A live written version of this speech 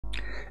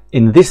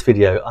In this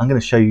video, I'm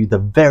going to show you the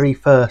very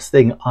first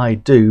thing I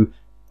do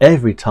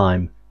every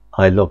time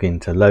I log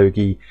into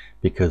Logie,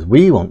 because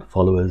we want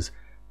followers.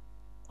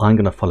 I'm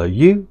going to follow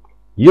you,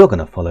 you're going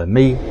to follow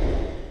me.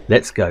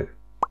 Let's go.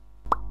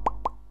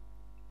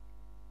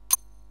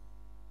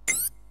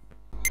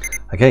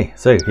 Okay,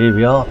 so here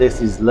we are. This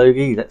is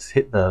Logie. Let's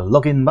hit the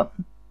login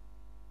button.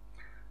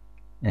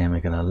 And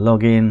we're going to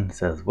log in. It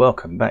says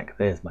welcome back.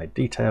 There's my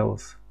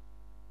details.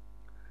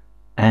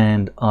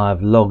 And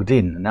I've logged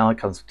in. Now it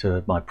comes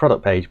to my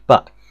product page,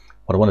 but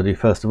what I want to do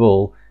first of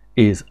all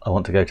is I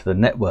want to go to the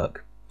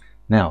network.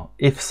 Now,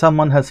 if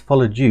someone has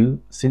followed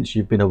you since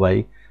you've been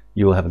away,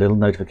 you will have a little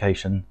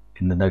notification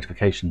in the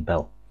notification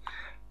bell.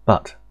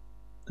 But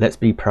let's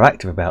be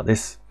proactive about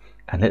this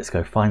and let's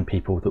go find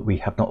people that we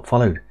have not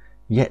followed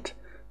yet.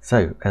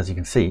 So as you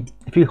can see,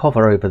 if you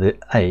hover over the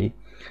A,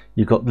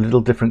 you've got the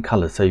little different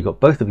colors. So you've got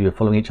both of you are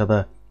following each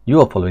other,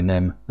 you are following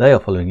them, they are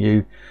following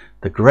you.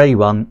 The grey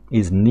one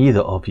is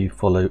neither of you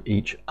follow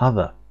each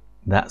other.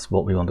 That's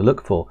what we want to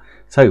look for.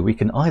 So we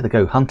can either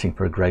go hunting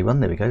for a grey one,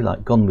 there we go,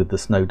 like Gone with the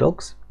Snow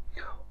Dogs,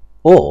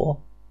 or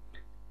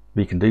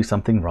we can do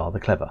something rather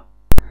clever.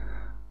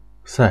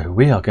 So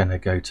we are going to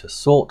go to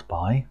sort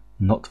by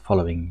not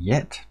following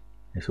yet.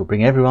 This will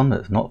bring everyone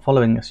that's not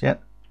following us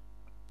yet.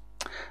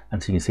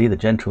 And so you can see the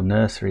Gentle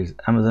Nurseries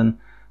Amazon.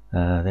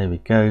 There we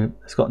go.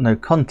 It's got no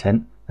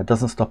content. That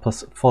doesn't stop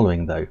us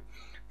following though.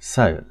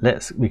 So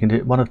we can do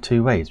it one of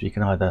two ways. We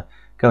can either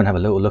go and have a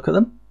little look at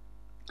them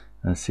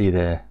and see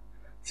what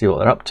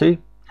they're up to,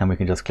 and we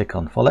can just click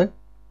on follow.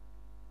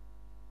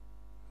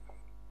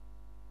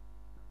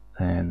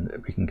 And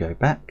we can go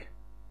back.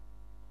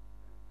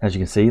 As you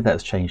can see,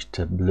 that's changed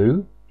to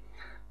blue.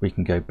 We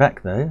can go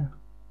back though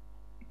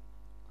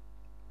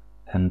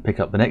and pick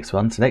up the next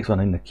one. So the next one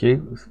in the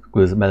queue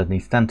was Melanie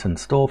Stanton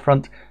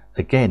storefront.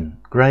 Again,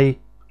 grey.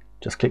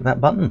 Just click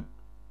that button.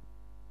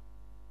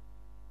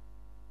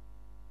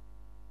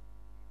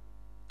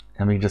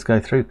 And we can just go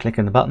through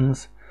clicking the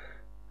buttons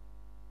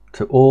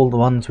to all the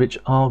ones which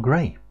are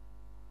grey.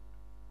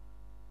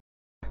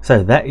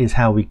 So that is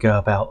how we go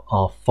about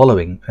our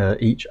following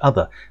each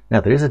other. Now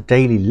there is a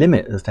daily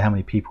limit as to how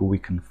many people we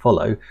can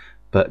follow,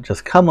 but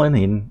just come on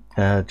in,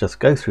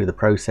 just go through the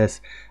process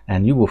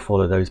and you will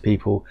follow those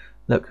people.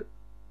 Look,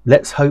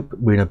 let's hope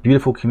we're in a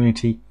beautiful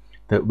community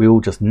that we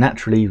all just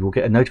naturally will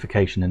get a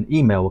notification, an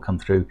email will come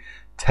through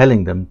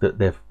telling them that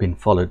they've been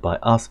followed by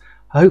us.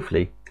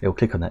 Hopefully they'll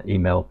click on that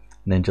email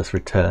and then just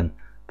return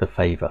the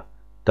favor.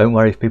 Don't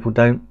worry if people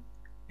don't,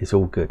 it's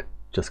all good.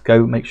 Just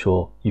go make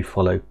sure you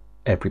follow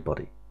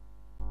everybody.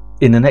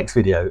 In the next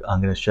video, I'm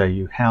going to show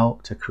you how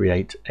to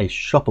create a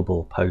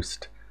shoppable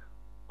post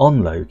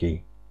on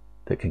Logie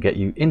that can get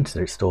you into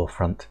their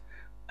storefront,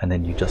 and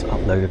then you just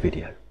upload a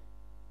video.